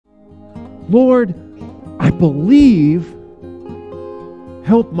Lord, I believe,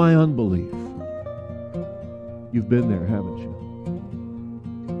 help my unbelief. You've been there, haven't you?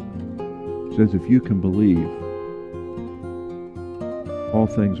 It says if you can believe, all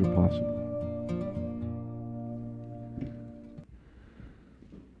things are possible.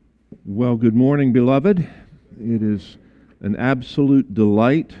 Well, good morning, beloved. It is an absolute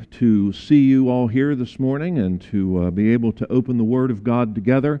delight to see you all here this morning and to be able to open the Word of God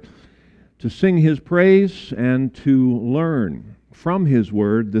together, to sing His praise, and to learn from His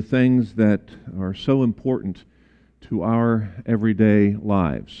Word the things that are so important to our everyday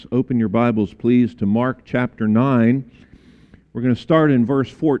lives. Open your Bibles, please, to Mark chapter 9. We're going to start in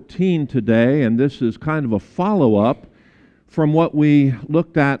verse 14 today, and this is kind of a follow-up from what we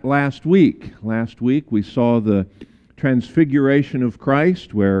looked at last week. Last week we saw the transfiguration of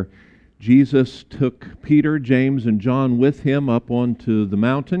Christ, where Jesus took Peter, James, and John with Him up onto the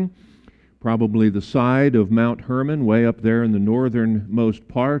mountain, probably the side of Mount Hermon, way up there in the northernmost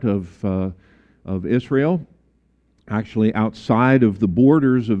part of Israel, actually outside of the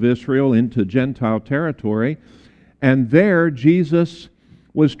borders of Israel into Gentile territory. And there Jesus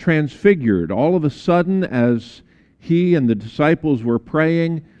was transfigured. All of a sudden, as He and the disciples were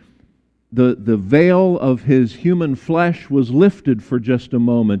praying, the veil of His human flesh was lifted for just a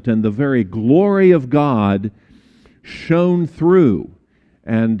moment, and the very glory of God shone through.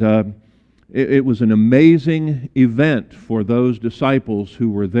 And it was an amazing event for those disciples who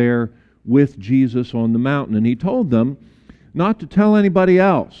were there with Jesus on the mountain. And He told them not to tell anybody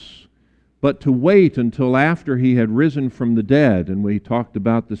else, but to wait until after He had risen from the dead. And we talked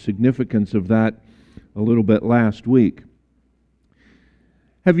about the significance of that a little bit last week.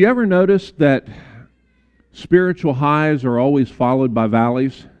 Have you ever noticed that spiritual highs are always followed by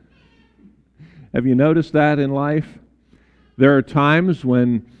valleys? Have you noticed that in life? There are times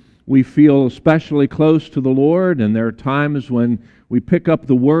when we feel especially close to the Lord, and there are times when we pick up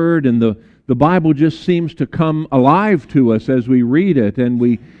the Word and the Bible just seems to come alive to us as we read it, and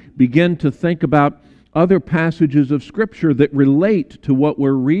we begin to think about other passages of Scripture that relate to what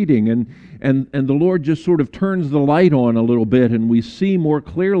we're reading, and the Lord just sort of turns the light on a little bit, and we see more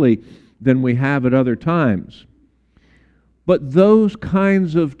clearly than we have at other times. But those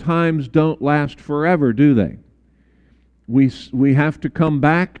kinds of times don't last forever, do they? We have to come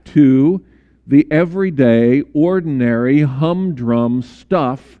back to the everyday, ordinary, humdrum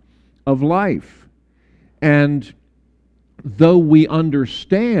stuff of life. And though we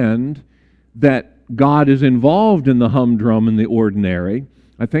understand that God is involved in the humdrum and the ordinary,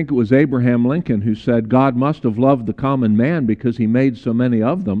 I think it was Abraham Lincoln who said God must have loved the common man because He made so many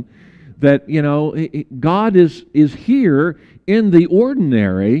of them, that, God is here in the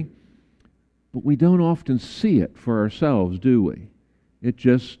ordinary, but we don't often see it for ourselves, do we? It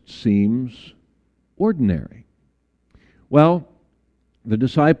just seems ordinary. Well, the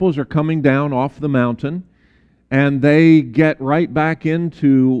disciples are coming down off the mountain, and they get right back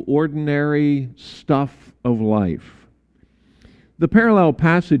into ordinary stuff of life. The parallel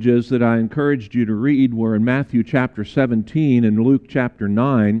passages that I encouraged you to read were in Matthew chapter 17 and Luke chapter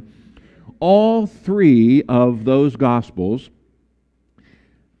 9. All three of those Gospels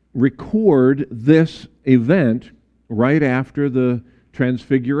record this event right after the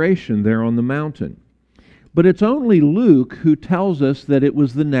transfiguration there on the mountain. But it's only Luke who tells us that it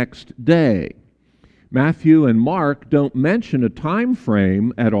was the next day. Matthew and Mark don't mention a time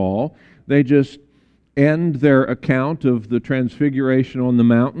frame at all. They just end their account of the transfiguration on the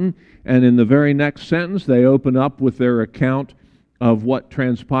mountain, and in the very next sentence they open up with their account of what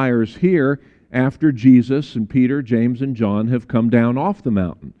transpires here after Jesus and Peter, James, and John have come down off the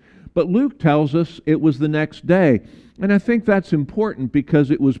mountain. But Luke tells us it was the next day. And I think that's important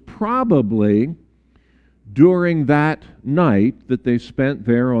because it was probably during that night that they spent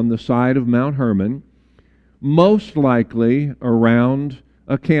there on the side of Mount Hermon, most likely around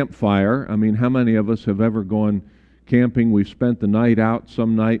a campfire. I mean, how many of us have ever gone camping? We've spent the night out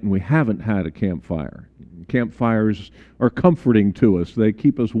some night and we haven't had a campfire. Campfires are comforting to us. They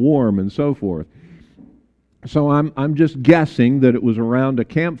keep us warm and so forth. So I'm just guessing that it was around a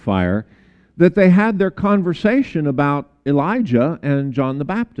campfire that they had their conversation about Elijah and John the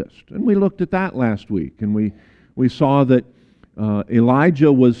Baptist. And we looked at that last week, and we saw that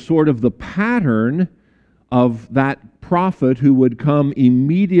Elijah was sort of the pattern of that prophet who would come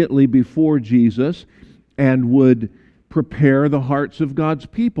immediately before Jesus and would prepare the hearts of God's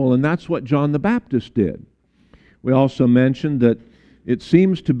people. And that's what John the Baptist did. We also mentioned that it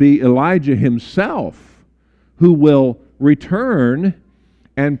seems to be Elijah himself who will return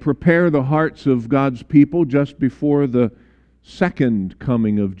and prepare the hearts of God's people just before the second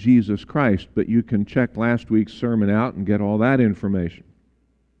coming of Jesus Christ, but you can check last week's sermon out and get all that information.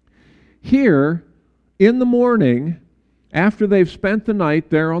 Here, in the morning, after they've spent the night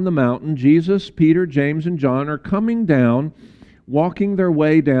there on the mountain, Jesus, Peter, James, and John are coming down, walking their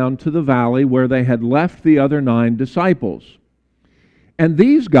way down to the valley where they had left the other 9 disciples. And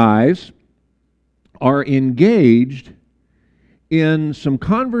these guys are engaged in some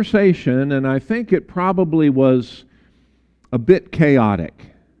conversation, and I think it probably was a bit chaotic,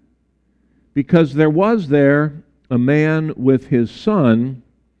 because there was there a man with his son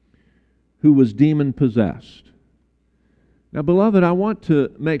who was demon-possessed. Now, beloved, I want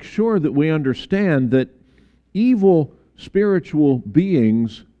to make sure that we understand that evil spiritual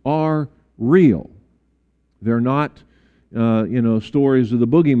beings are real. They're not, stories of the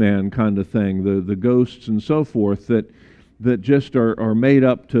boogeyman kind of thing, the ghosts and so forth that just are made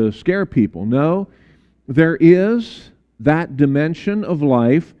up to scare people. No, there is that dimension of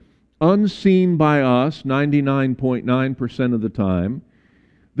life unseen by us 99.9% of the time,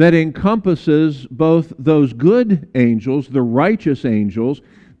 that encompasses both those good angels, the righteous angels,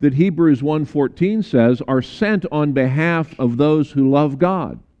 that Hebrews 1:14 says are sent on behalf of those who love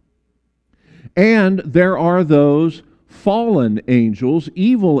God. And there are those fallen angels,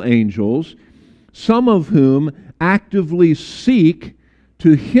 evil angels, some of whom actively seek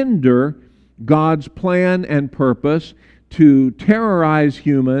to hinder God's plan and purpose, to terrorize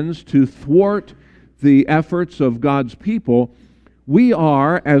humans, to thwart the efforts of God's people. We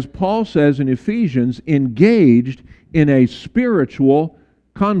are, as Paul says in Ephesians, engaged in a spiritual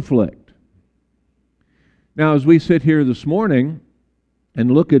conflict. Now, as we sit here this morning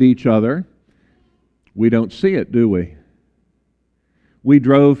and look at each other, we don't see it, do we? We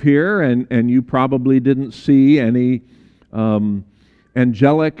drove here, and you probably didn't see any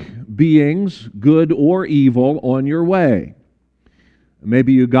angelic beings, good or evil, on your way.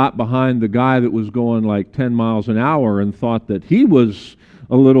 Maybe you got behind the guy that was going like 10 miles an hour and thought that he was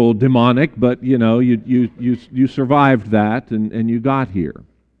a little demonic, but you survived that and you got here.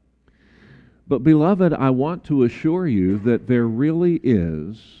 But beloved, I want to assure you that there really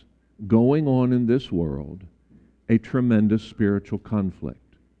is going on in this world a tremendous spiritual conflict.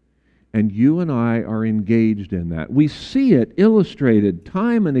 And you and I are engaged in that. We see it illustrated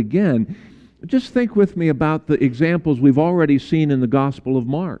time and again. Just think with me about the examples we've already seen in the Gospel of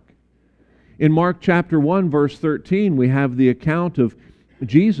Mark. In Mark chapter 1, verse 13, we have the account of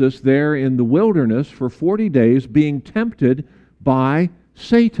Jesus there in the wilderness for 40 days being tempted by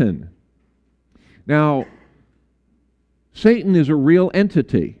Satan. Now, Satan is a real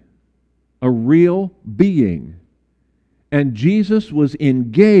entity, a real being. And Jesus was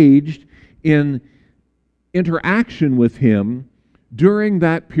engaged in interaction with him during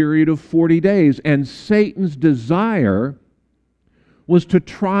that period of 40 days. And Satan's desire was to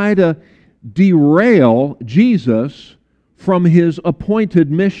try to derail Jesus from his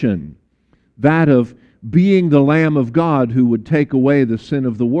appointed mission, that of being the Lamb of God who would take away the sin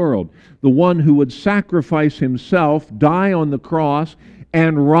of the world, the one who would sacrifice himself, die on the cross,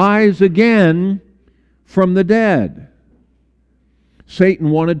 and rise again from the dead. Satan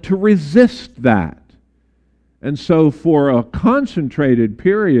wanted to resist that. And so for a concentrated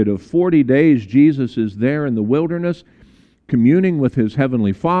period of 40 days, Jesus is there in the wilderness, communing with his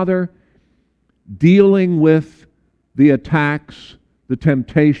heavenly Father, dealing with the attacks, the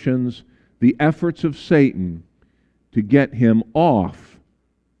temptations, the efforts of Satan to get him off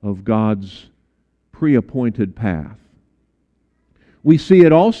of God's pre-appointed path. We see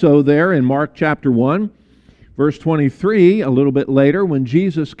it also there in Mark chapter 1, verse 23, a little bit later, when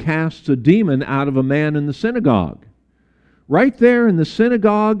Jesus casts a demon out of a man in the synagogue. Right there in the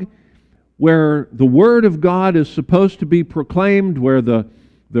synagogue where the Word of God is supposed to be proclaimed, where the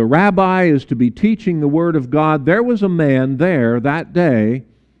rabbi is to be teaching the Word of God, there was a man there that day,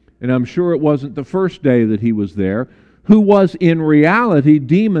 and I'm sure it wasn't the first day that he was there, who was in reality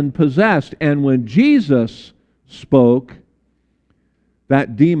demon-possessed. And when Jesus spoke,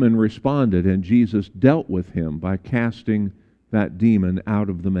 that demon responded, and Jesus dealt with him by casting that demon out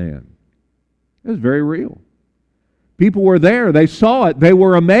of the man. It was very real. People were there. They saw it. They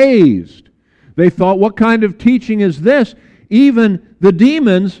were amazed. They thought, what kind of teaching is this? Even the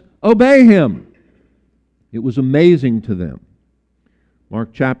demons obey him. It was amazing to them.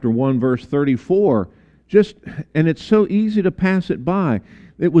 Mark chapter 1, verse 34. And it's so easy to pass it by.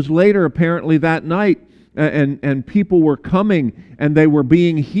 It was later, apparently, that night, and people were coming and they were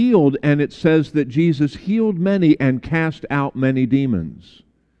being healed, and it says that Jesus healed many and cast out many demons.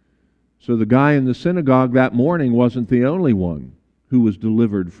 So the guy in the synagogue that morning wasn't the only one who was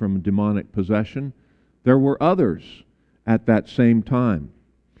delivered from demonic possession. There were others, at that same time.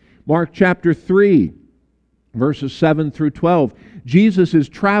 Mark chapter 3, verses 7 through 12. Jesus is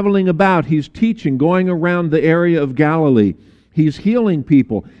traveling about. He's teaching, going around the area of Galilee. He's healing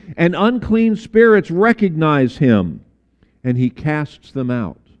people. And unclean spirits recognize him, and he casts them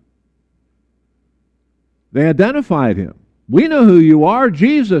out. They identified him. We know who you are,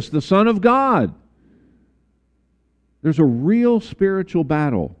 Jesus, the Son of God. There's a real spiritual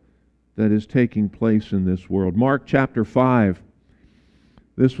battle that is taking place in this world. Mark chapter 5.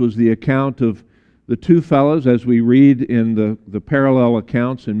 This was the account of the two fellows, as we read in the parallel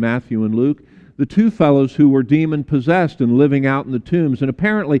accounts in Matthew and Luke, the two fellows who were demon-possessed and living out in the tombs. And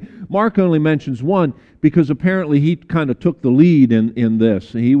apparently, Mark only mentions one because apparently he kind of took the lead in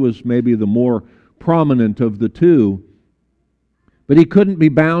this. He was maybe the more prominent of the two. But he couldn't be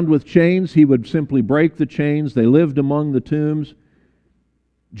bound with chains. He would simply break the chains. They lived among the tombs.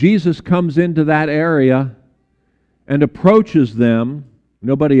 Jesus comes into that area and approaches them.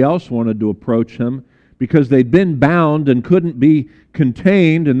 Nobody else wanted to approach him because they'd been bound and couldn't be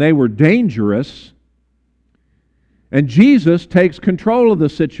contained, and they were dangerous. And Jesus takes control of the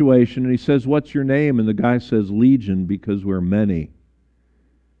situation, and he says, "What's your name?" And the guy says, "Legion, because we're many."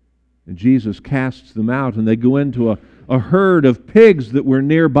 And Jesus casts them out, and they go into a herd of pigs that were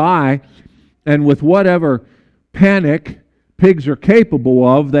nearby, and with whatever panic pigs are capable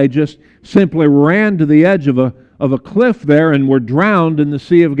of, they just simply ran to the edge of a cliff there and were drowned in the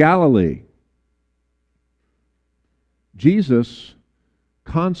Sea of Galilee. Jesus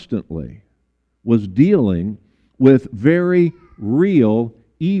constantly was dealing with very real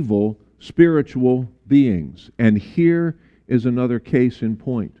evil spiritual beings. And here is another case in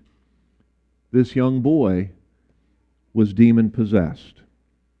point. This young boy was demon-possessed.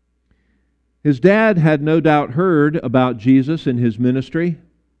 His dad had no doubt heard about Jesus and his ministry.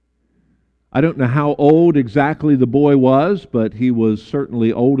 I don't know how old exactly the boy was, but he was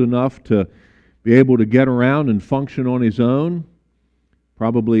certainly old enough to be able to get around and function on his own,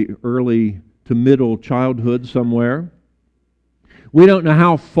 probably early to middle childhood somewhere. We don't know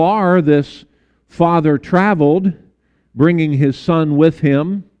how far this father traveled, bringing his son with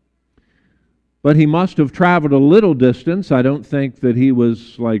him, but he must have traveled a little distance. I don't think that he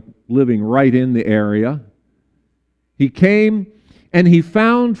was like living right in the area. He came and he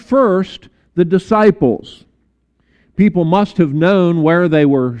found first the disciples. People must have known where they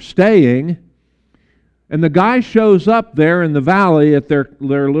were staying. And the guy shows up there in the valley at their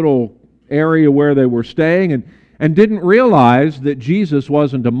little area where they were staying and didn't realize that Jesus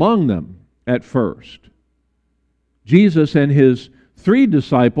wasn't among them at first. Jesus and his 3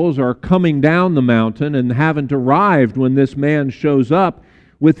 disciples are coming down the mountain and haven't arrived when this man shows up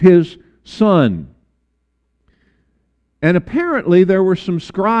with his son. And apparently there were some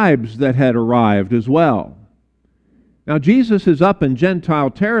scribes that had arrived as well. Now Jesus is up in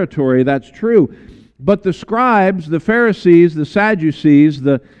Gentile territory, that's true. But the scribes, the Pharisees, the Sadducees,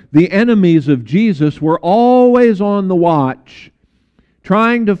 the enemies of Jesus were always on the watch,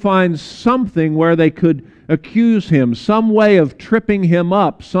 trying to find something where they could accuse him, some way of tripping him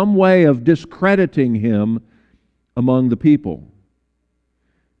up, some way of discrediting him among the people.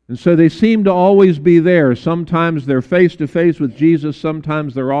 And so they seem to always be there. Sometimes they're face to face with Jesus,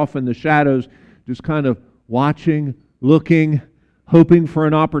 sometimes they're off in the shadows, just kind of watching, looking, hoping for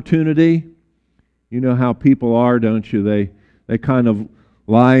an opportunity. You know how people are, don't you? They kind of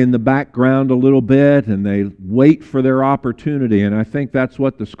lie in the background a little bit and they wait for their opportunity. And I think that's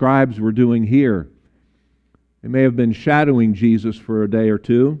what the scribes were doing here. They may have been shadowing Jesus for a day or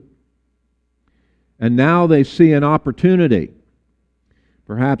two. And now they see an opportunity.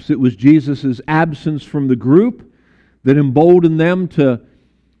 Perhaps it was Jesus' absence from the group that emboldened them to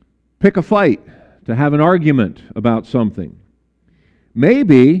pick a fight, to have an argument about something.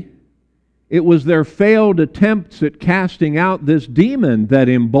 Maybe it was their failed attempts at casting out this demon that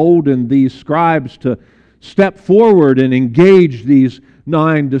emboldened these scribes to step forward and engage these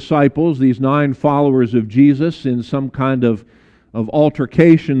 9 disciples, these 9 followers of Jesus, in some kind of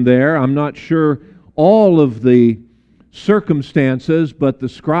altercation there. I'm not sure all of the circumstances, but the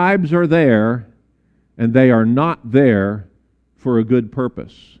scribes are there, and they are not there for a good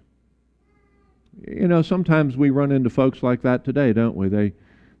purpose. You know, sometimes we run into folks like that today, don't we?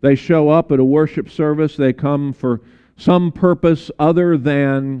 They show up at a worship service. They come for some purpose other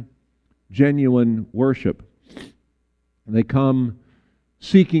than genuine worship. They come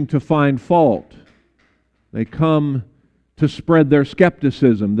seeking to find fault. They come to spread their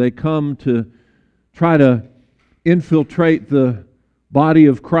skepticism. They come to try to infiltrate the body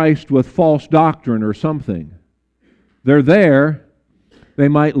of Christ with false doctrine or something. They're there. They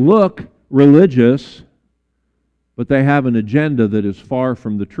might look religious, but they have an agenda that is far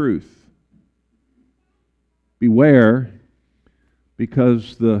from the truth. Beware,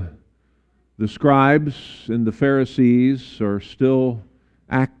 because the scribes and the Pharisees are still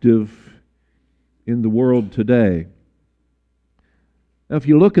active in the world today. Now, if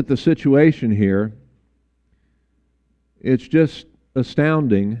you look at the situation here, it's just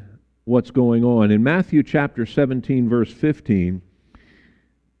astounding what's going on. In Matthew chapter 17, verse 15,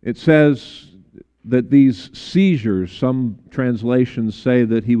 it says that these seizures, some translations say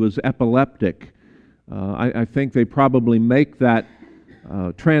that he was epileptic. I think they probably make that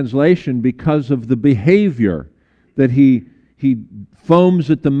translation because of the behavior that he foams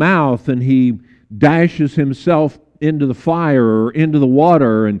at the mouth and he dashes himself into the fire or into the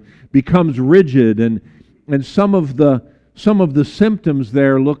water and becomes rigid, and some of the symptoms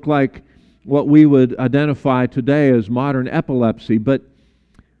there look like what we would identify today as modern epilepsy. But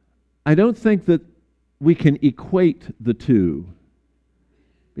I don't think that we can equate the two,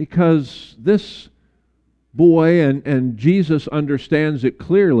 because this boy, and Jesus understands it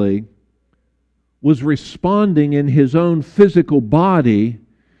clearly, was responding in his own physical body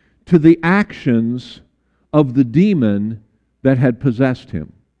to the actions of the demon that had possessed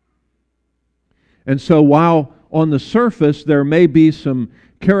him. And so while on the surface there may be some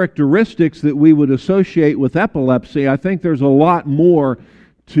characteristics that we would associate with epilepsy, I think there's a lot more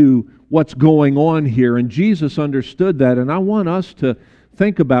to what's going on here. And Jesus understood that. And I want us to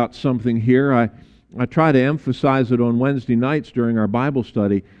think about something here. I try to emphasize it on Wednesday nights during our Bible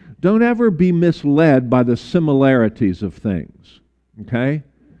study. Don't ever be misled by the similarities of things. Okay?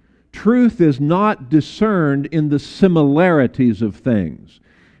 Truth is not discerned in the similarities of things,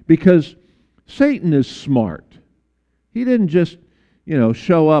 because Satan is smart. He didn't just,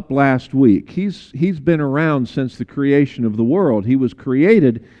 show up last week. He's been around since the creation of the world. He was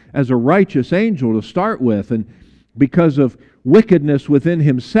created as a righteous angel to start with, and because of wickedness within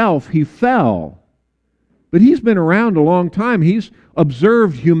himself, he fell. But he's been around a long time. He's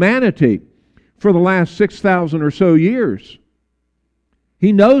observed humanity for the last 6,000 or so years.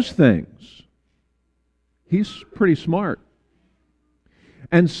 He knows things. He's pretty smart.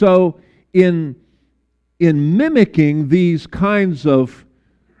 And so in mimicking these kinds of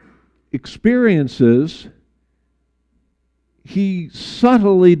experiences, he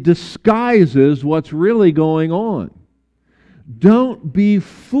subtly disguises what's really going on. Don't be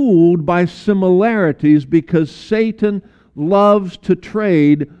fooled by similarities, because Satan loves to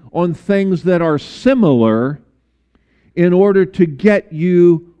trade on things that are similar in order to get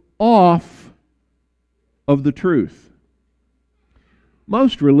you off of the truth.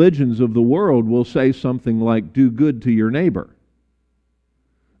 Most religions of the world will say something like, do good to your neighbor.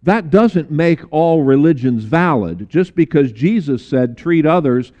 That doesn't make all religions valid. Just because Jesus said, treat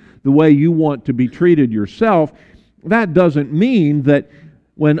others the way you want to be treated yourself, that doesn't mean that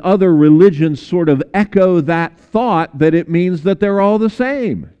when other religions sort of echo that thought, that it means that they're all the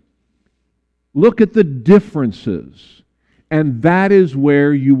same. Look at the differences, and that is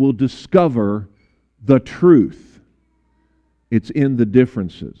where you will discover the truth. It's in the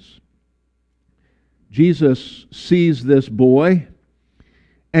differences. Jesus sees this boy,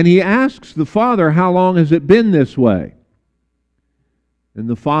 and he asks the father, how long has it been this way? And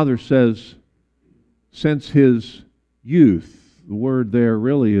the father says, since his youth. The word there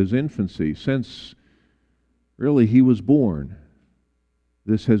really is infancy. Since really he was born,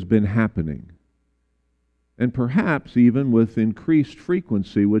 this has been happening. And perhaps even with increased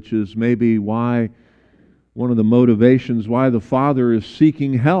frequency, which is maybe why one of the motivations why the father is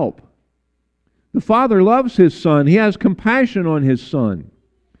seeking help. The father loves his son. He has compassion on his son.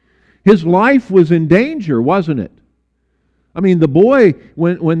 His life was in danger, wasn't it? I mean, the boy,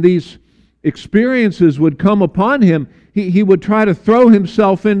 when these experiences would come upon him, he would try to throw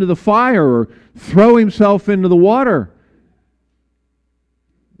himself into the fire or throw himself into the water.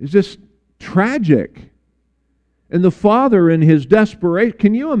 It's just tragic. And the father, in his desperation,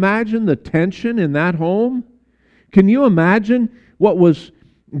 can you imagine the tension in that home? Can you imagine what was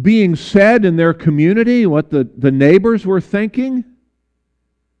being said in their community, what the neighbors were thinking?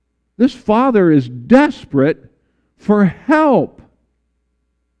 This father is desperate for help.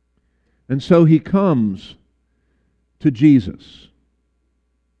 And so he comes to Jesus.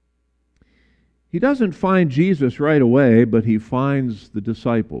 He doesn't find Jesus right away, but he finds the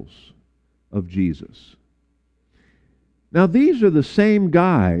disciples of Jesus. Now, these are the same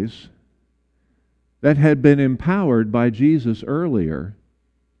guys that had been empowered by Jesus earlier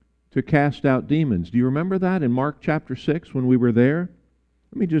to cast out demons. Do you remember that in Mark chapter 6 when we were there?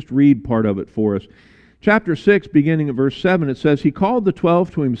 Let me just read part of it for us. Chapter 6, beginning at verse 7, it says, He called the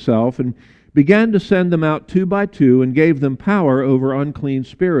 12 to himself and began to send them out 2 by 2 and gave them power over unclean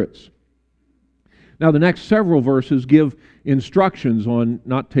spirits. Now the next several verses give instructions on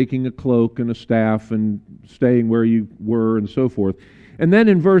not taking a cloak and a staff and staying where you were and so forth. And then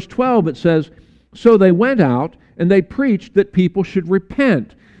in verse 12 it says, "So they went out and they preached that people should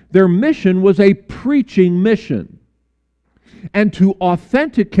repent." Their mission was a preaching mission. And to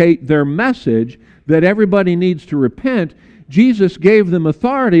authenticate their message that everybody needs to repent, Jesus gave them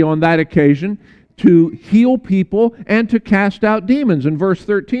authority on that occasion to heal people and to cast out demons. And verse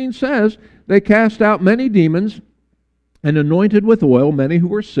 13 says, they cast out many demons and anointed with oil many who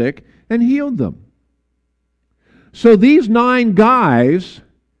were sick and healed them. So these 9 guys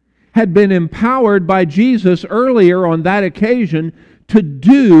had been empowered by Jesus earlier on that occasion to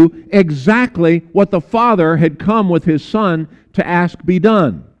do exactly what the Father had come with His Son to ask be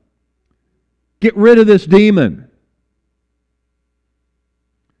done. Get rid of this demon.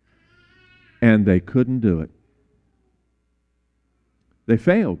 And they couldn't do it. They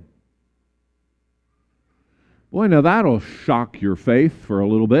failed. Boy, now that'll shock your faith for a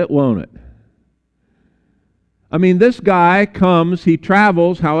little bit, won't it? I mean, this guy comes, he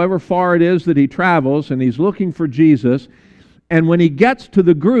travels, however far it is that he travels, and he's looking for Jesus. And when he gets to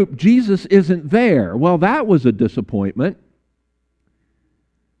the group, Jesus isn't there. Well, that was a disappointment.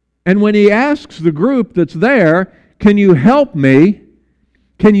 And when he asks the group that's there, "Can you help me?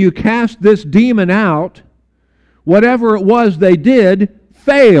 Can you cast this demon out?" Whatever it was they did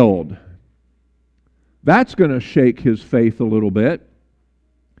failed. That's going to shake his faith a little bit.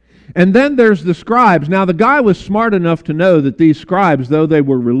 And then there's the scribes. Now, the guy was smart enough to know that these scribes, though they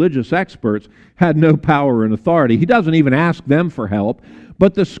were religious experts, had no power and authority. He doesn't even ask them for help.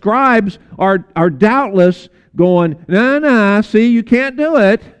 But the scribes are doubtless going, "No, see, you can't do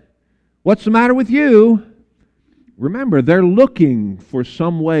it. What's the matter with you?" Remember, they're looking for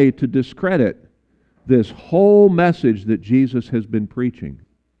some way to discredit this whole message that Jesus has been preaching.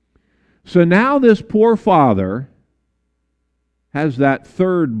 So now this poor father has that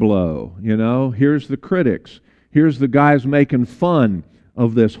third blow, Here's the critics. Here's the guys making fun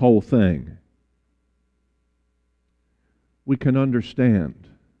of this whole thing. We can understand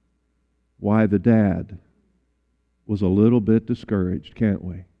why the dad was a little bit discouraged, can't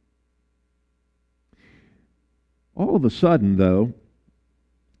we? All of a sudden, though,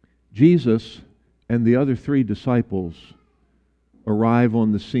 Jesus and the other 3 disciples arrive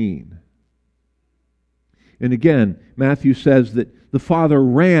on the scene. And again, Matthew says that the father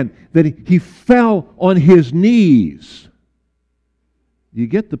ran, that he fell on his knees. Do you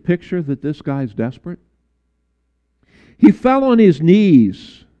get the picture that this guy's desperate? He fell on his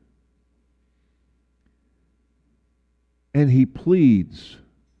knees and he pleads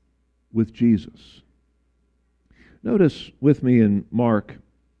with Jesus. Notice with me in Mark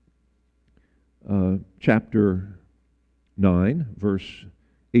chapter 9, verse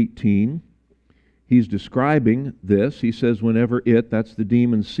 18. He's describing this. He says, whenever that's the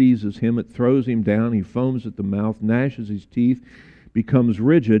demon, seizes him, it throws him down, he foams at the mouth, gnashes his teeth, becomes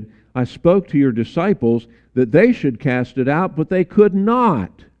rigid. I spoke to your disciples that they should cast it out, but they could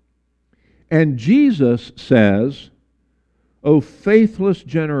not. And Jesus says, O faithless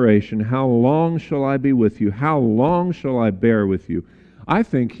generation, how long shall I be with you? How long shall I bear with you? I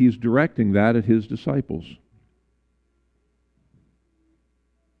think he's directing that at his disciples.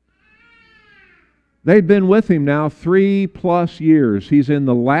 They'd been with him now 3+ years. He's in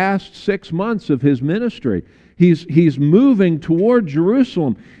the last 6 months of his ministry. He's moving toward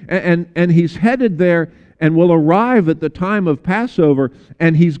Jerusalem, and he's headed there and will arrive at the time of Passover,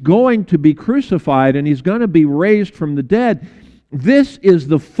 and he's going to be crucified, and he's going to be raised from the dead. This is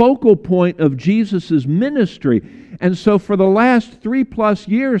the focal point of Jesus' ministry. And so for the last 3+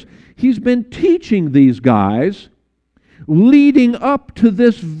 years, he's been teaching these guys leading up to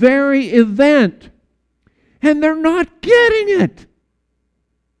this very event. And they're not getting it.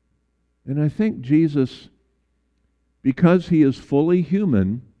 And I think Jesus, because he is fully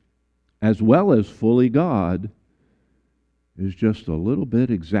human as well as fully God, is just a little bit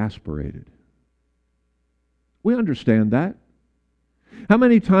exasperated. We understand that. How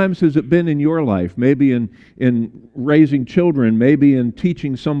many times has it been in your life, maybe in raising children, maybe in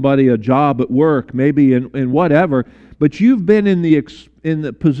teaching somebody a job at work, maybe in whatever, but you've been in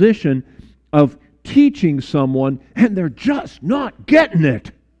the position of teaching someone and they're just not getting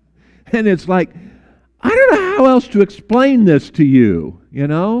it. And it's like, I don't know how else to explain this to you,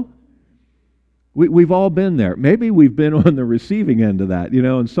 We've all been there. Maybe we've been on the receiving end of that,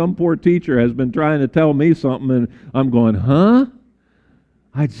 and some poor teacher has been trying to tell me something and I'm going, huh?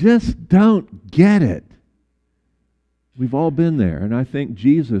 I just don't get it. We've all been there. And I think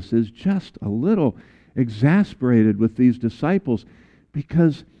Jesus is just a little exasperated with these disciples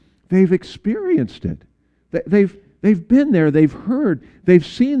because they've experienced it. They've been there. They've heard. They've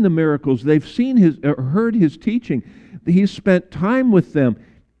seen the miracles. They've heard His teaching. He's spent time with them.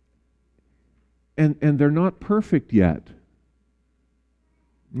 And they're not perfect yet.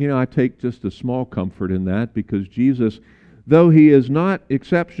 I take just a small comfort in that because Jesus, though He is not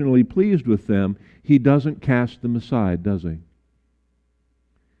exceptionally pleased with them, He doesn't cast them aside, does He?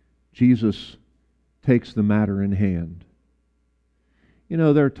 Jesus takes the matter in hand.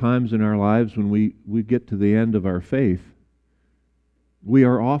 There are times in our lives when we get to the end of our faith. We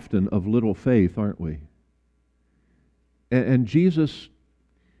are often of little faith, aren't we? And Jesus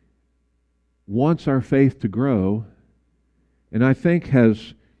wants our faith to grow, and I think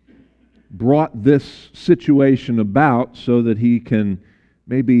has brought this situation about so that He can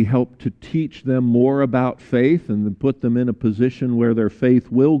maybe help to teach them more about faith and then put them in a position where their faith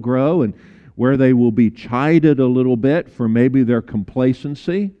will grow and where they will be chided a little bit for maybe their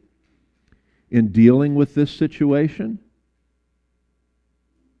complacency in dealing with this situation.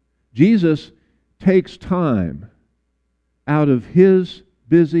 Jesus takes time out of His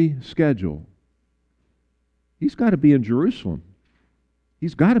busy schedule. He's got to be in Jerusalem.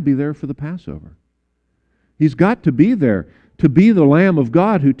 He's got to be there for the Passover. He's got to be there to be the Lamb of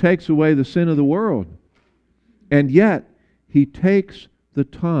God who takes away the sin of the world. And yet, He takes the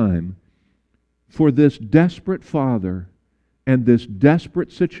time for this desperate father and this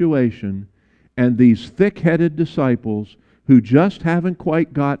desperate situation and these thick-headed disciples who just haven't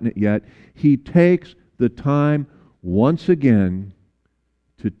quite gotten it yet. He takes the time once again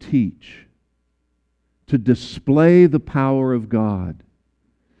to teach, to display the power of God,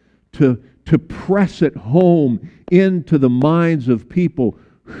 to press it home into the minds of people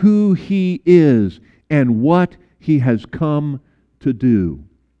who He is and what He has come to do.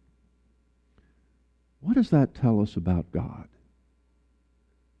 What does that tell us about God?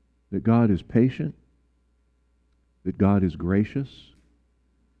 That God is patient, that God is gracious,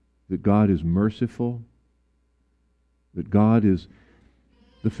 that God is merciful, that God is,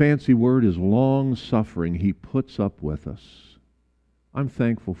 the fancy word is long-suffering. He puts up with us. I'm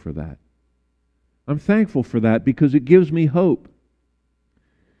thankful for that. I'm thankful for that because it gives me hope.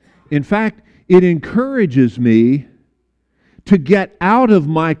 In fact, it encourages me to get out of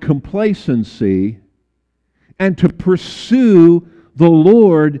my complacency and to pursue the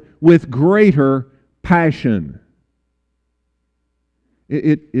Lord with greater passion.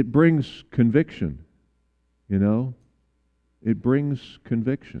 It brings conviction, It brings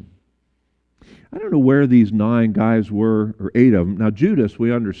conviction. I don't know where these 9 guys were, or 8 of them. Now Judas,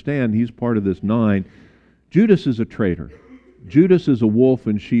 we understand, he's part of this 9. Judas is a traitor. Judas is a wolf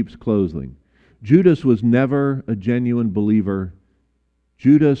in sheep's clothing. Judas was never a genuine believer.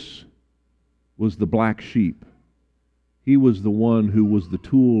 Judas was the black sheep. He was the one who was the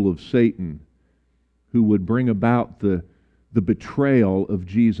tool of Satan, who would bring about the betrayal of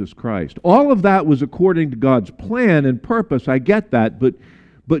Jesus Christ. All of that was according to God's plan and purpose. I get that,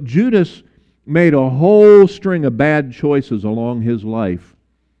 but Judas made a whole string of bad choices along his life,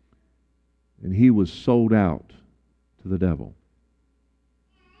 and he was sold out to the devil.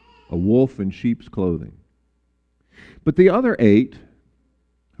 A wolf in sheep's clothing. But the other 8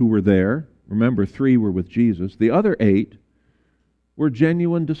 who were there, remember 3 were with Jesus, the other 8 were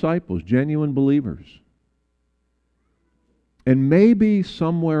genuine disciples, genuine believers. And maybe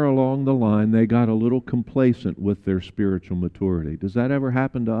somewhere along the line they got a little complacent with their spiritual maturity. Does that ever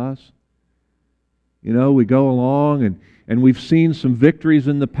happen to us? We go along and we've seen some victories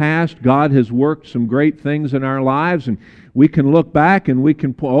in the past. God has worked some great things in our lives, and we can look back and we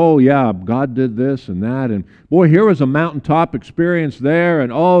can, oh yeah, God did this and that, and boy, here was a mountaintop experience there,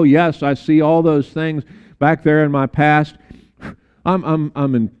 and oh yes, I see all those things back there in my past. I'm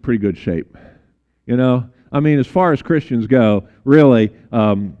in pretty good shape, as far as Christians go, really,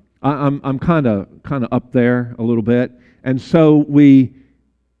 I'm kind of up there a little bit, and so we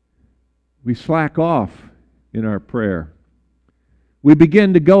slack off in our prayer. We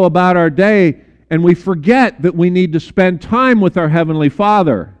begin to go about our day, and we forget that we need to spend time with our Heavenly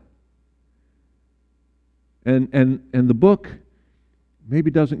Father. And the book maybe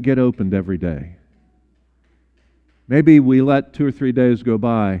doesn't get opened every day. Maybe we let 2 or 3 days go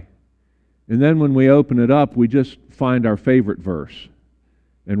by, and then when we open it up, we just find our favorite verse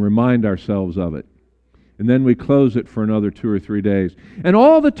and remind ourselves of it. And then we close it for another 2 or 3 days. And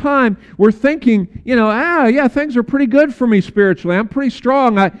all the time we're thinking, things are pretty good for me spiritually. I'm pretty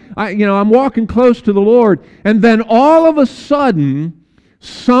strong. I'm walking close to the Lord. And then all of a sudden,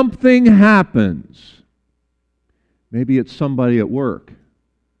 something happens. Maybe it's somebody at work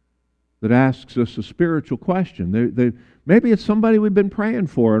that asks us a spiritual question. Maybe it's somebody we've been praying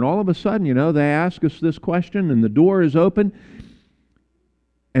for, and all of a sudden, they ask us this question, and the door is open,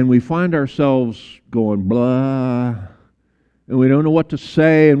 and we find ourselves going, blah, and we don't know what to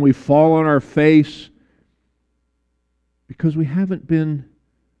say, and we fall on our face because we haven't been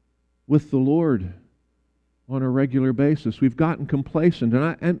with the Lord on a regular basis. We've gotten complacent,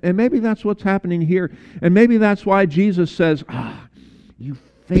 and maybe that's what's happening here, and maybe that's why Jesus says, you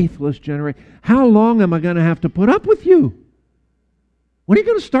faithless generation, how long am I going to have to put up with you? When are you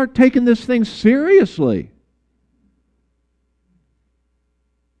going to start taking this thing seriously?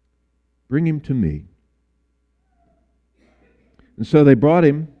 Bring him to me. And so they brought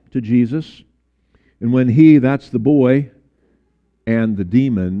him to Jesus, and when he, that's the boy, and the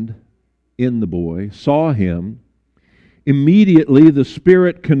demon in the boy, saw him, immediately the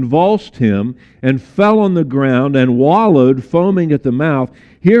spirit convulsed him and fell on the ground and wallowed, foaming at the mouth.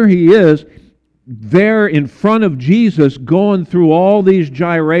 Here he is, there in front of Jesus, going through all these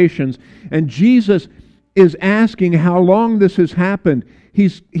gyrations, and Jesus is asking how long this has happened.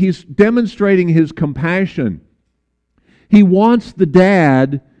 He's demonstrating his compassion. He wants the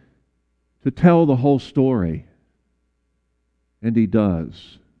dad to tell the whole story, and he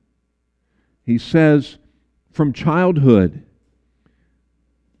does. He says, from childhood,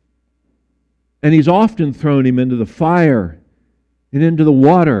 and he's often thrown him into the fire and into the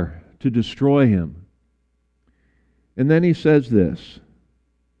water to destroy him. And then he says this,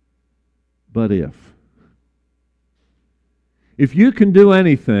 but if you can do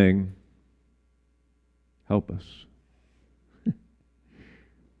anything, help us.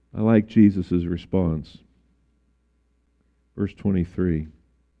 I like Jesus' response. Verse 23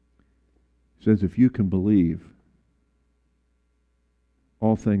 says, if you can believe,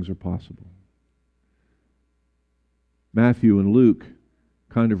 all things are possible. Matthew and Luke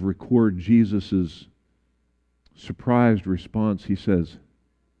kind of record Jesus' surprised response. He says,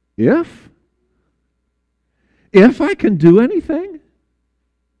 if I can do anything?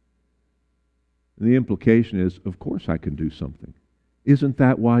 And the implication is, of course I can do something. Isn't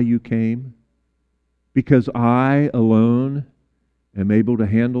that why you came? Because I alone am able to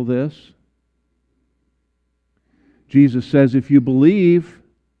handle this? Jesus says, if you believe,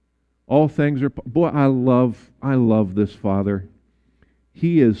 all things are... Boy, I love this Father.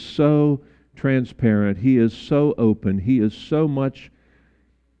 He is so transparent. He is so open. He is so much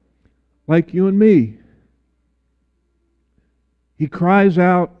like you and me. He cries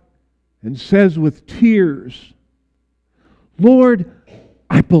out and says with tears, Lord,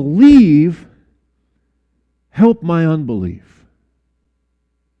 I believe, help my unbelief.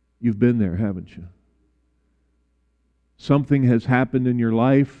 You've been there, haven't you? Something has happened in your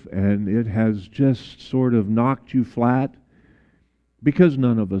life and it has just sort of knocked you flat, because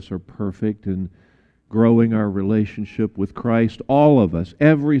none of us are perfect in growing our relationship with Christ. All of us,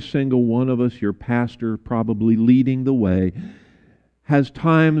 every single one of us, your pastor probably leading the way, has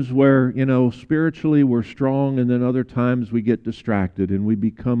times where, spiritually we're strong, and then other times we get distracted and we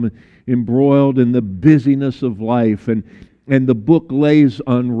become embroiled in the busyness of life, and the book lays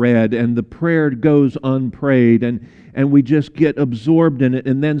unread, and the prayer goes unprayed, and we just get absorbed in it,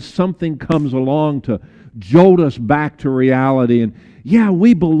 and then something comes along to jolt us back to reality, and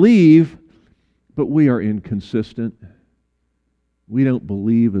we believe, but we are inconsistent. We don't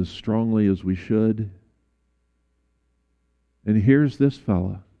believe as strongly as we should. And here's this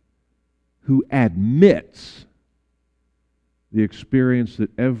fella who admits the experience that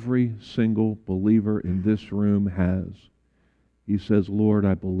every single believer in this room has. He says, Lord,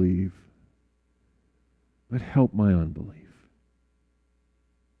 I believe, but help my unbelief.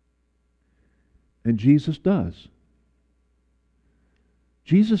 And Jesus does.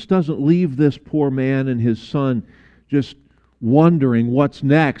 Jesus doesn't leave this poor man and his son just wondering what's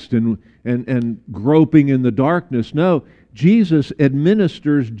next and groping in the darkness. No, Jesus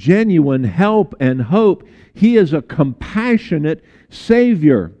administers genuine help and hope. He is a compassionate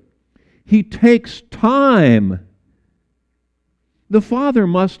Savior. He takes time. The Father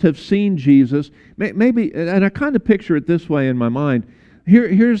must have seen Jesus. Maybe, and I kind of picture it this way in my mind.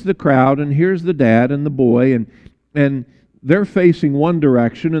 Here's the crowd, and here's the dad and the boy, and they're facing one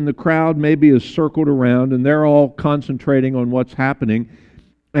direction, and the crowd maybe is circled around, and they're all concentrating on what's happening.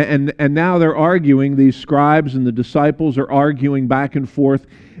 And now they're arguing, these scribes and the disciples are arguing back and forth,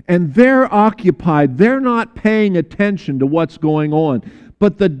 and they're occupied. They're not paying attention to what's going on.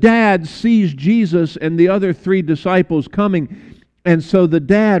 But the dad sees Jesus and the other three disciples coming, and so the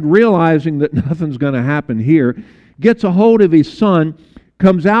dad, realizing that nothing's going to happen here, gets a hold of his son,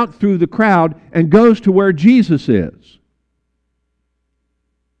 comes out through the crowd and goes to where Jesus is.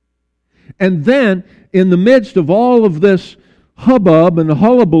 And then, in the midst of all of this hubbub and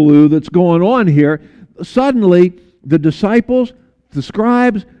hullabaloo that's going on here, suddenly the disciples, the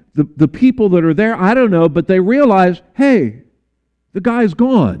scribes, the people that are there, I don't know, but they realize, hey, the guy's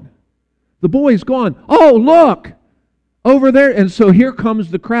gone. The boy's gone. Oh, look! Over there. And so here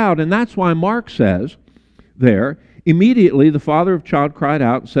comes the crowd. And that's why Mark says there, immediately the father of the child cried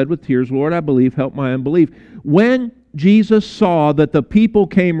out and said with tears, Lord, I believe, help my unbelief. When Jesus saw that the people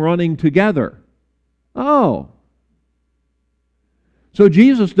came running together. Oh. So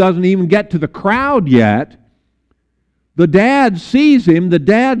Jesus doesn't even get to the crowd yet. The dad sees him. The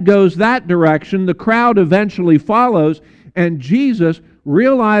dad goes that direction. The crowd eventually follows. And Jesus,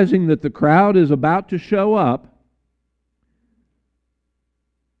 realizing that the crowd is about to show up,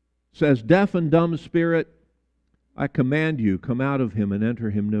 says, deaf and dumb spirit, I command you, come out of him and enter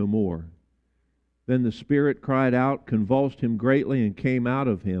him no more. Then the spirit cried out, convulsed him greatly, and came out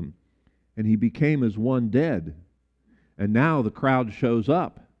of him. And he became as one dead. And now the crowd shows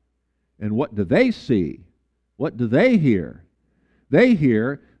up. And what do they see? What do they hear? They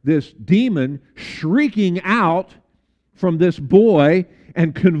hear this demon shrieking out from this boy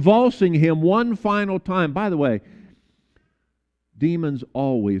and convulsing him one final time. By the way, demons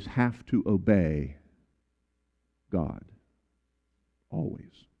always have to obey God. Always.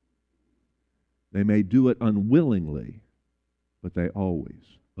 They may do it unwillingly, but they always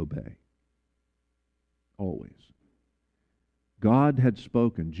obey. Always. God had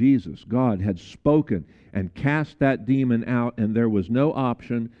spoken, Jesus, God had spoken and cast that demon out, and there was no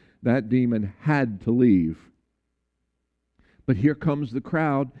option. That demon had to leave. But here comes the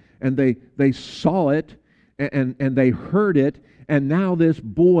crowd, and they saw it, and they heard it, and now this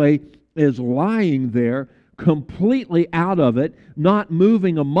boy is lying there, completely out of it, not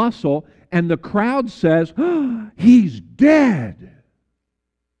moving a muscle, and the crowd says, oh, he's dead.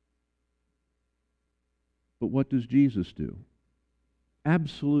 But what does Jesus do?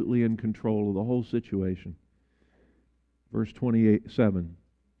 Absolutely in control of the whole situation. Verse 27,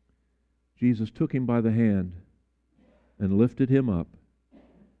 Jesus took him by the hand and lifted him up,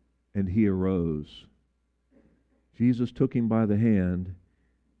 and he arose. Jesus took him by the hand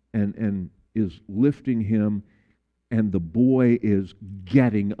and is lifting him, and the boy is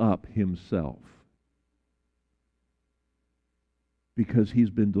getting up himself because he's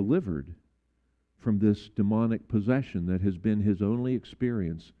been delivered from this demonic possession that has been his only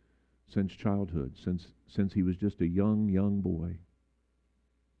experience since childhood, since he was just a young boy.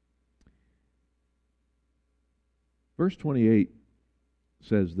 Verse 28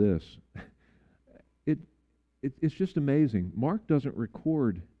 says this. It's just amazing. Mark doesn't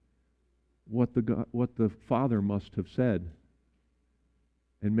record what the father must have said.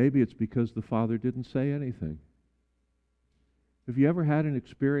 And maybe it's because the father didn't say anything. Have you ever had an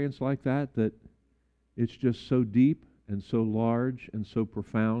experience like that it's just so deep and so large and so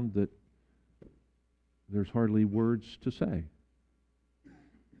profound that there's hardly words to say?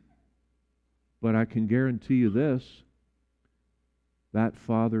 But I can guarantee you this, that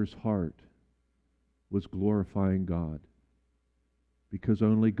father's heart was glorifying God, because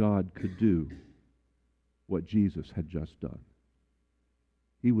only God could do what Jesus had just done.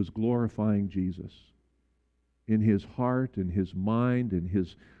 He was glorifying Jesus. In his heart, in his mind, in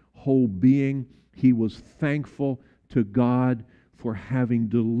his whole being, he was thankful to God for having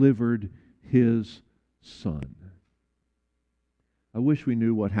delivered his son. I wish we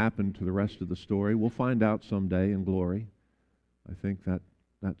knew what happened to the rest of the story. We'll find out someday in glory. I think that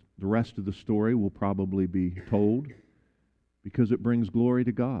the rest of the story will probably be told because it brings glory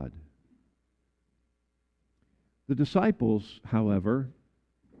to God. The disciples, however,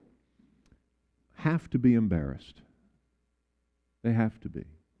 have to be embarrassed. They have to be.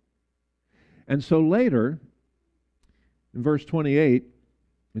 And so later, in verse 28,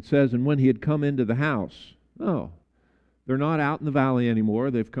 it says, and when he had come into the house, they're not out in the valley anymore.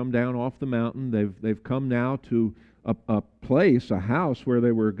 They've come down off the mountain. They've come now to a place, a house where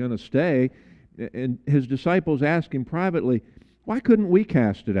they were going to stay. And his disciples asked him privately, why couldn't we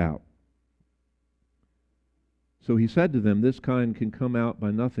cast it out? So he said to them, this kind can come out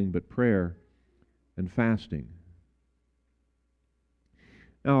by nothing but prayer and fasting.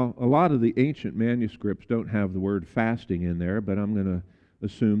 Now, a lot of the ancient manuscripts don't have the word fasting in there, but I'm going to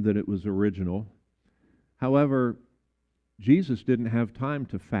assume that it was original. However, Jesus didn't have time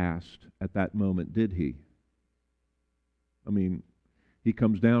to fast at that moment, did he? I mean, he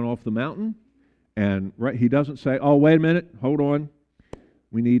comes down off the mountain, and he doesn't say, oh, wait a minute, hold on.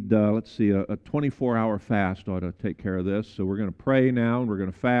 We need, let's see, a 24-hour fast ought to take care of this. So we're going to pray now, and we're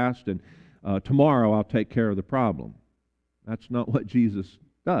going to fast, and tomorrow I'll take care of the problem. That's not what Jesus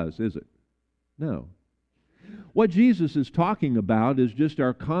does, is it? No. What Jesus is talking about is just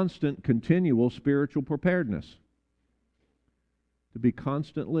our constant, continual spiritual preparedness. To be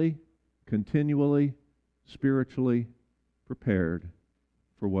constantly, continually, spiritually prepared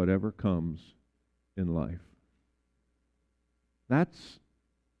for whatever comes in life. That's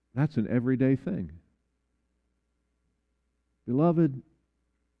an everyday thing. Beloved,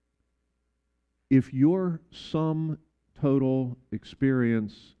 if your sum total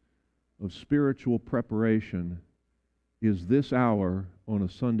experience of spiritual preparation is this hour on a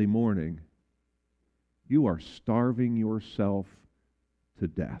Sunday morning, you are starving yourself to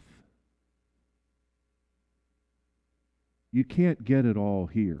death. You can't get it all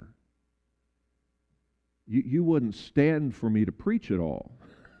here. You wouldn't stand for me to preach it all.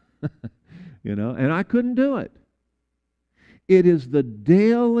 And I couldn't do it. It is the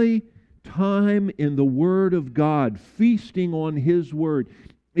daily time in the Word of God, feasting on His Word.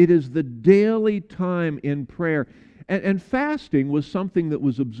 It is the daily time in prayer. And fasting was something that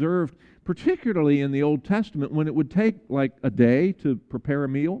was observed, particularly in the Old Testament, when it would take like a day to prepare a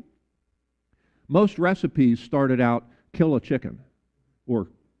meal. Most recipes started out, kill a chicken, or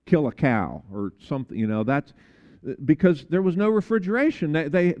kill a cow, or something, that's because there was no refrigeration.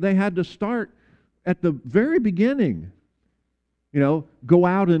 They had to start at the very beginning, go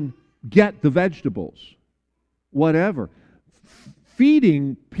out and get the vegetables, whatever.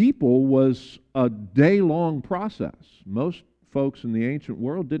 Feeding people was a day-long process. Most folks in the ancient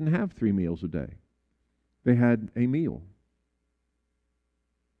world didn't have 3 meals a day. They had a meal.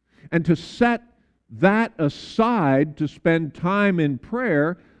 And to set that aside to spend time in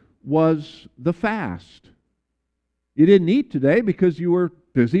prayer was the fast. You didn't eat today because you were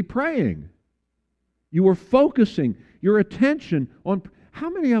busy praying. You were focusing your attention on... How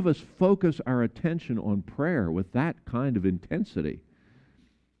many of us focus our attention on prayer with that kind of intensity?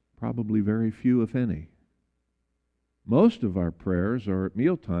 Probably very few, if any. Most of our prayers are at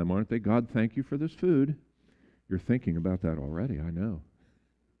mealtime, aren't they? God, thank you for this food. You're thinking about that already, I know.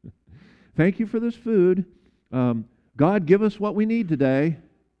 Thank you for this food. God, give us what we need today.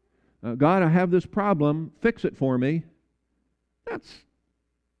 God, I have this problem. Fix it for me. That's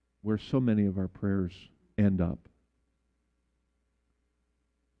where so many of our prayers end up.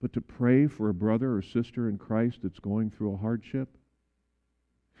 But to pray for a brother or sister in Christ that's going through a hardship,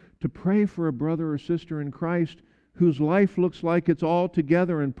 to pray for a brother or sister in Christ whose life looks like it's all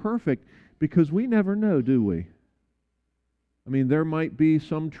together and perfect, because we never know, do we? I mean, there might be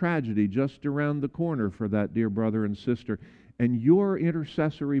some tragedy just around the corner for that dear brother and sister, and your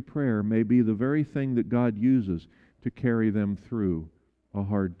intercessory prayer may be the very thing that God uses to carry them through a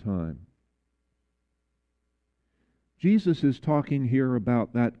hard time. Jesus is talking here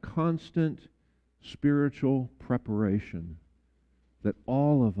about that constant spiritual preparation that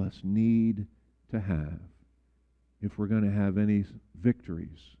all of us need to have if we're going to have any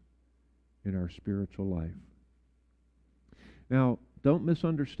victories in our spiritual life. Now, don't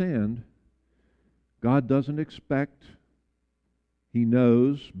misunderstand. God doesn't expect, He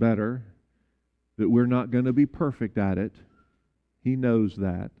knows better, that we're not going to be perfect at it. He knows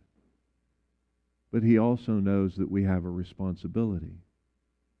that. But He also knows that we have a responsibility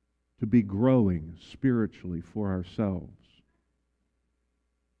to be growing spiritually for ourselves.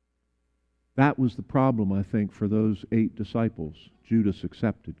 That was the problem, I think, for those 8 disciples. Judas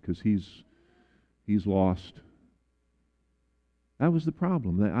accepted because he's lost. That was the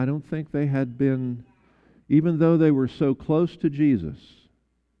problem. I don't think they had been, even though they were so close to Jesus,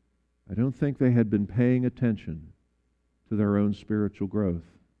 I don't think they had been paying attention to their own spiritual growth.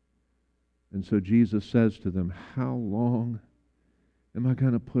 And so Jesus says to them, how long am I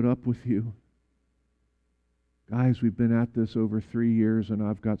going to put up with you? Guys, we've been at this over 3 years and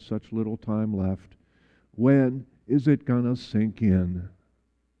I've got such little time left. When is it going to sink in?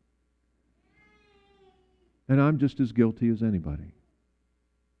 And I'm just as guilty as anybody.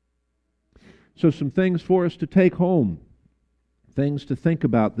 So some things for us to take home. Things to think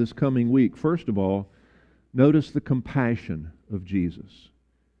about this coming week. First of all, notice the compassion of Jesus.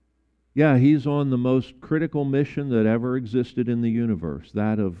 Yeah, He's on the most critical mission that ever existed in the universe,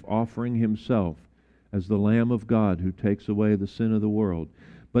 that of offering Himself as the Lamb of God who takes away the sin of the world.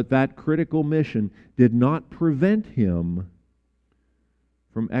 But that critical mission did not prevent Him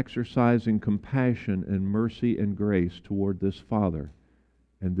from exercising compassion and mercy and grace toward this father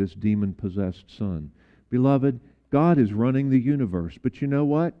and this demon-possessed son. Beloved, God is running the universe, but you know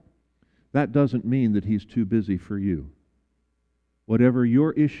what? That doesn't mean that He's too busy for you. Whatever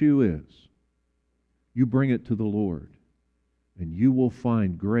your issue is, you bring it to the Lord, and you will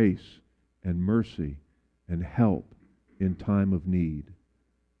find grace and mercy and help in time of need.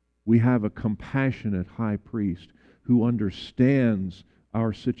 We have a compassionate high priest who understands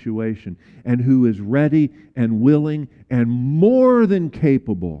our situation and who is ready and willing and more than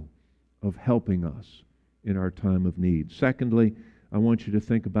capable of helping us in our time of need. Secondly, I want you to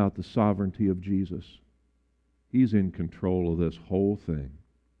think about the sovereignty of Jesus. He's in control of this whole thing.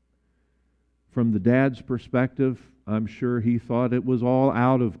 From the dad's perspective, I'm sure he thought it was all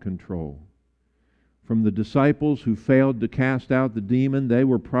out of control. From the disciples who failed to cast out the demon, they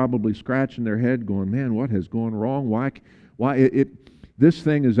were probably scratching their head going, man, what has gone wrong? This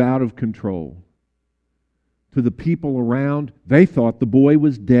thing is out of control. To the people around, they thought the boy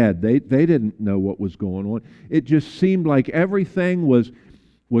was dead. They didn't know what was going on. It just seemed like everything was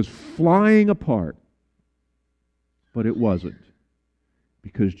flying apart. But it wasn't.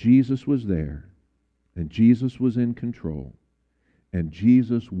 Because Jesus was there, and Jesus was in control, and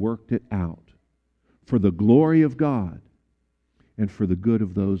Jesus worked it out for the glory of God and for the good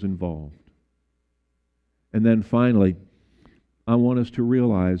of those involved. And then finally, I want us to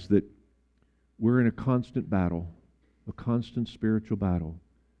realize that we're in a constant battle, a constant spiritual battle.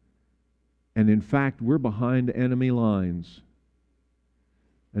 And in fact, we're behind enemy lines.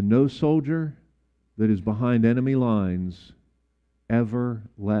 And no soldier that is behind enemy lines ever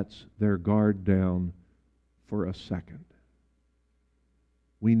lets their guard down for a second.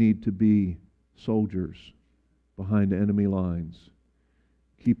 We need to be soldiers behind enemy lines,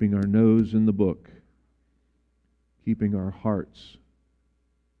 keeping our nose in the book, keeping our hearts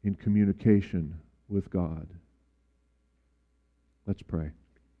in communication with God. Let's pray.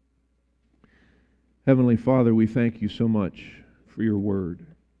 Heavenly Father, we thank you so much for your word.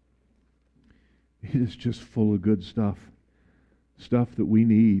 It is just full of good stuff that we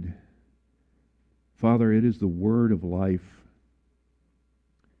need. Father, it is the word of life.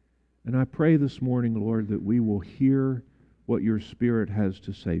 And I pray this morning, Lord, that we will hear what your Spirit has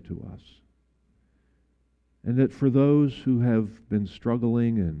to say to us. And that for those who have been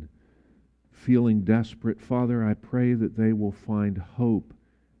struggling and feeling desperate, Father, I pray that they will find hope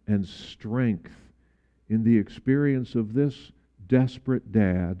and strength in the experience of this desperate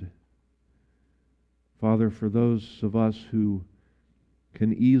dad. Father, for those of us who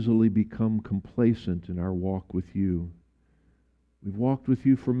can easily become complacent in our walk with you, we've walked with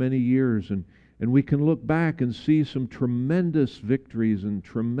you for many years, and we can look back and see some tremendous victories and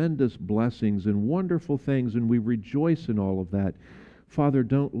tremendous blessings and wonderful things, and we rejoice in all of that. Father,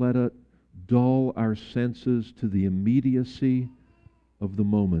 don't let it dull our senses to the immediacy of the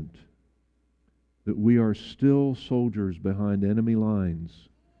moment, that we are still soldiers behind enemy lines,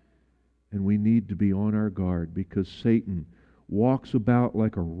 and we need to be on our guard because Satan walks about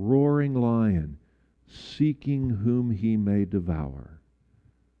like a roaring lion, seeking whom he may devour.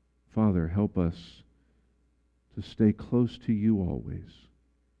 Father, help us to stay close to you always.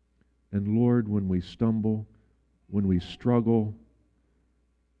 And Lord, when we stumble, when we struggle,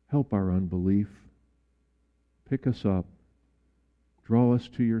 help our unbelief. Pick us up. Draw us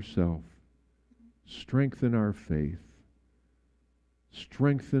to yourself. Strengthen our faith.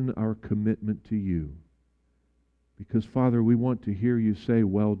 Strengthen our commitment to you. Because, Father, we want to hear you say,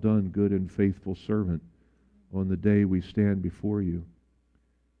 well done, good and faithful servant, on the day we stand before you.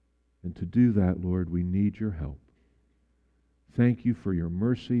 And to do that, Lord, we need your help. Thank you for your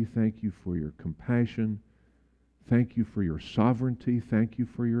mercy. Thank you for your compassion. Thank you for your sovereignty. Thank you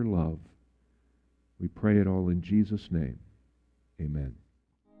for your love. We pray it all in Jesus' name. Amen.